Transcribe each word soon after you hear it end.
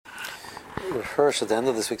refers at the end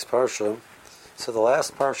of this week's parsha. So the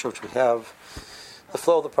last parsha which we have, the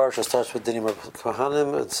flow of the parsha starts with Dinim of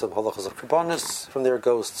Kohanim and some halachas of Karbonis. From there it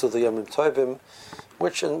goes to the Yomim Tovim,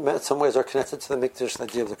 which in some ways are connected to the Mikdash, the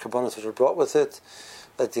idea of the Karbonis which are brought with it,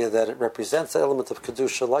 the idea that it represents the element of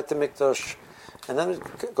Kedusha like the Mikdash, and then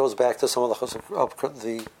it goes back to some halachas of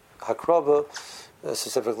the Hakraba,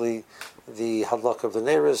 specifically the Hadlak of the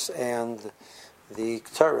Neris and the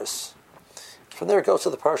Ktaris. From there it goes to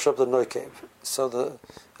the parsha of the Noikev. So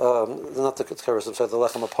not the Ktaris, I'm sorry, the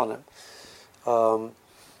Lechem Aponim.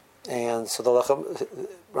 And so the Lechem,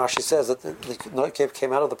 Rashi says that the Noikev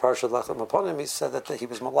came out of the parsha of Lechem Aponim. He said that he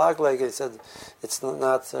was malagleg. He said it's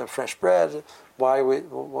not fresh bread. Why would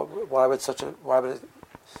the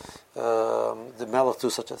Melech do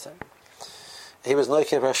such a thing? He was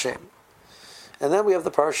Noikev Hashem. And then we have the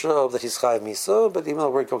parsha of that he's Chayav Misa, but even though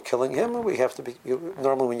we're killing him, we have to be.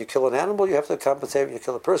 Normally, when you kill an animal, you have to compensate. When you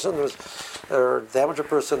kill a person, or damage a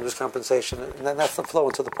person, there's compensation, and then that's the flow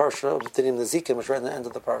into the parsha of the Dinim Nezikim, which is right in the end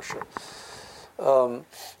of the parsha.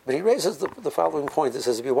 But he raises the following point. He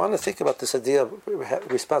says, if you want to think about this idea of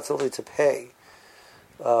responsibility to pay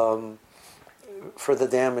for the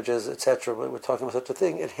damages, etc., we're talking about such a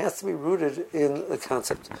thing, it has to be rooted in the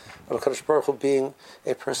concept of HaKadosh Baruch Hu being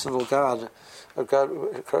a personal God, a God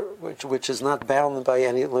which is not bound by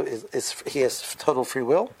any. He has total free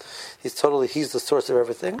will. He's the source of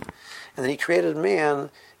everything, and then he created man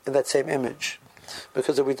in that same image.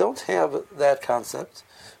 Because if we don't have that concept,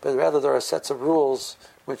 but rather there are sets of rules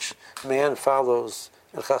which man follows,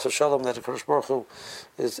 and Chas v'Shalom, that HaKadosh Baruch Hu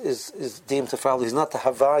is deemed to follow. He's not the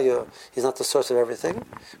Havaya. He's not the source of everything,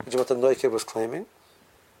 which is what the Noikev was claiming.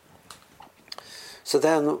 So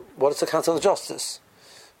then, what is the concept of justice?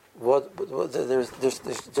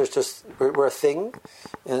 There's just we're a thing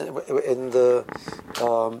in the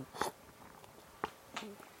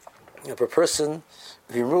if a person,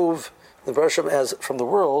 if you remove the Bereshim as from the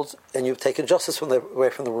world and you've taken justice away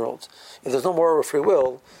from the world, if there's no more free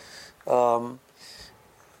will,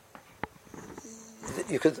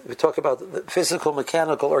 we talk about the physical,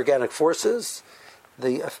 mechanical, organic forces.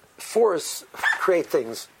 The force create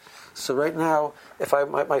things. So right now, if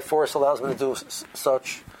my force allows me to do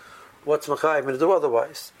such, what's Machayim going to do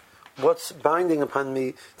otherwise? What's binding upon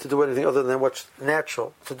me to do anything other than what's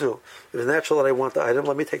natural to do? If it's natural that I want the item,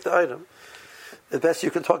 let me take the item. The best you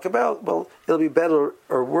can talk about, well, it'll be better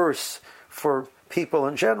or worse for people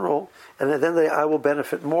in general, and then I will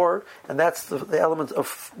benefit more, and that's the element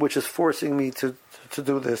of which is forcing me to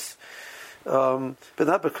do this. But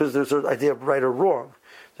not because there's an idea of right or wrong.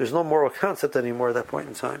 There's no moral concept anymore at that point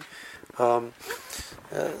in time.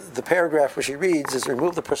 The paragraph which he reads is,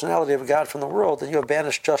 remove the personality of God from the world, and you have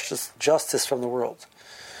banished justice from the world.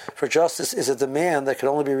 For justice is a demand that can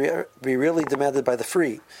only be really demanded by the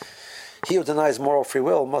free. He who denies moral free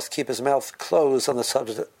will must keep his mouth closed on the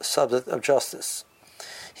subject of justice.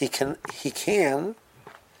 He can,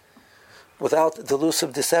 without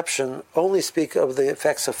delusive deception, only speak of the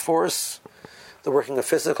effects of force, the working of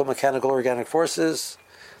physical, mechanical, organic forces.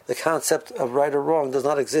 The concept of right or wrong does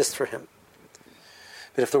not exist for him.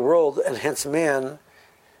 But if the world, and hence man,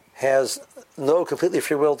 has no completely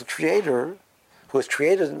free-willed creator, who has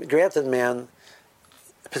granted man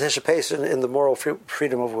participation in the moral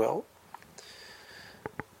freedom of will,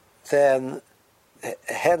 then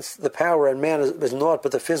hence the power in man is naught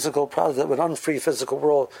but the physical product of an unfree physical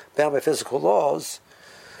world bound by physical laws.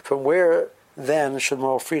 From where then should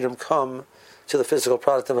moral freedom come to the physical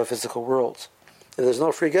product of a physical world? If there's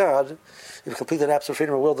no free God, if complete and absolute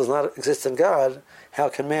freedom of will does not exist in God, how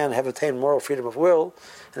can man have attained moral freedom of will,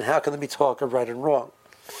 and how can there be talk of right and wrong?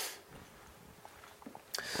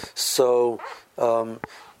 So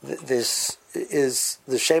this is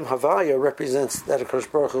the Shem Havaya represents that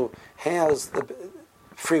HaKadosh Baruch Hu has the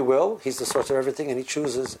free will. He's the source of everything, and he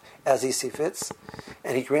chooses as he sees fits.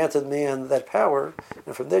 And he granted man that power.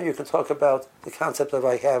 And from there you can talk about the concept of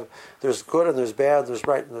there's good and there's bad, there's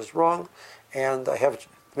right and there's wrong, and I have to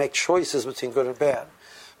make choices between good and bad.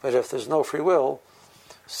 But if there's no free will,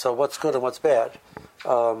 so what's good and what's bad?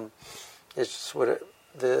 This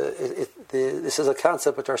is a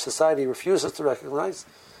concept which our society refuses to recognize.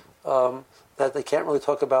 That they can't really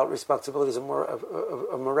talk about responsibilities of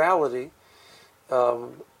morality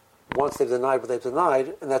once they've denied what they've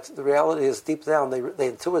denied, and that's the reality is deep down they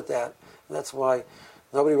intuit that, and that's why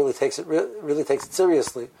nobody really takes it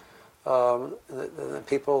seriously. And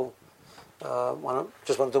people want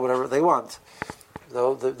to do whatever they want.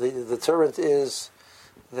 Though the deterrent is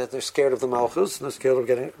that they're scared of the malchus and they're scared of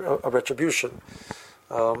getting a retribution.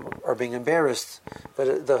 are being embarrassed.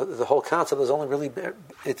 But the whole concept is only really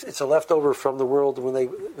it's a leftover from the world when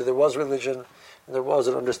there was religion and there was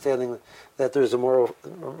an understanding that there's a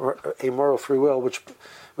moral free will which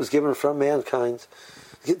was given from mankind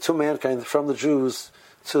to mankind, from the Jews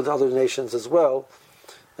to the other nations as well,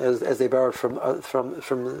 as they borrowed from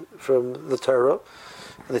the Torah,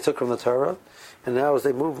 and they took from the Torah. And now, as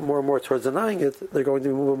they move more and more towards denying it, they're going to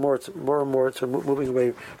move more and more to moving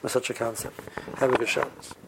away from such a concept. Have a good Shabbos.